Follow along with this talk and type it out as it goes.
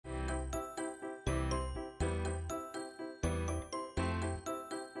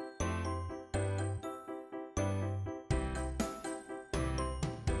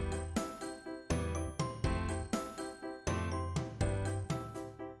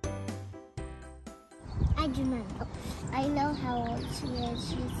I do not know. I know how old she is.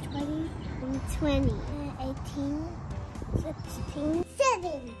 She's 20, 20, 18, 16,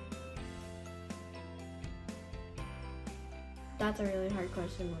 7. That's a really hard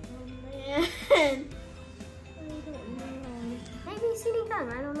question. Oh man. I don't know. Maybe sitting down.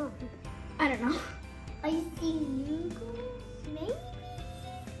 I don't know. I don't know. Are you seeing noodles? Maybe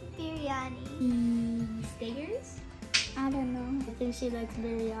biryani. Steakers? I don't know. I think she likes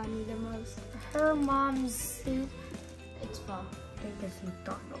biryani the most. Her mom's soup. It's pho. I think it's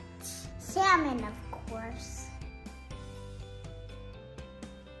McDonald's. Salmon, of course.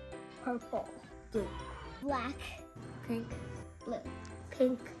 Purple. Blue. Black. Pink. Blue.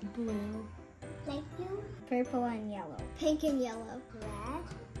 Pink. Blue. Light blue. Purple and yellow. Pink and yellow. Red.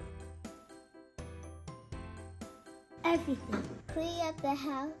 Everything. Clean up the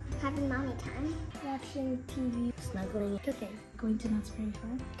house. Having mommy time. Watching TV. Snuggling. Cooking. Going to Knott's Berry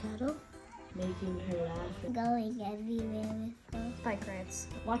Farm. Cattle. Making her laugh. Going everywhere with her. Bike rides.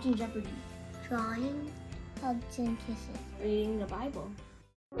 Watching Jeopardy. Drawing. Hugs and kisses. Reading the Bible.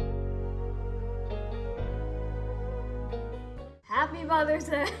 Happy Mother's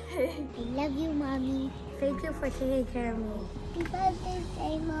Day! I love you, Mommy. Thank you for taking care of me. Happy Mother's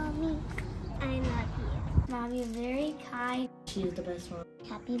Day, Mommy. I love you. Mommy is very kind. She is the best one.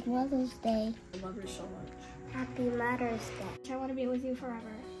 Happy Mother's Day. I love her so much. Happy Mother's Day. I want to be with you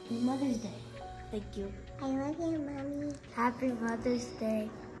forever. Happy Mother's Day. Thank you. I love you, Mommy. Happy Mother's Day.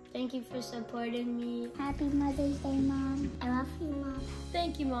 Thank you for supporting me. Happy Mother's Day, Mom. I love you, Mom.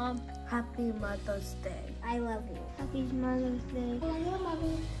 Thank you, Mom. Happy Mother's Day. I love you. Happy Mother's Day. I love you,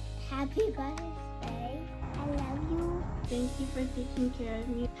 Mommy. Happy Mother's Day. I love you. Thank you for taking care of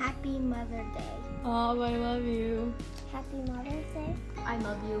me. Happy Mother's Day. Oh, I love you. Happy Mother's Day. I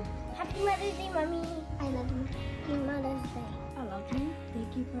love you. Happy Mother's Day, Mommy. I love you. Happy Mother's Day. I love you.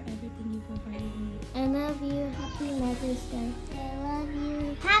 Thank you for everything you provided me. I love you. Happy Mother's Day. I love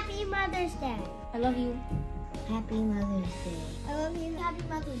you. Happy Mother's Day. I love you. Happy Mother's Day. I love you. Happy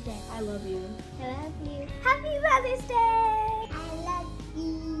Mother's Day. I love you. I love you. Happy Mother's Day. I love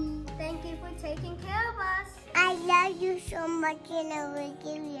you. Thank you for taking care of us. I love you so much and I will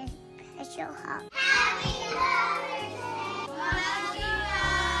give you a special hug. Happy Mother's Day.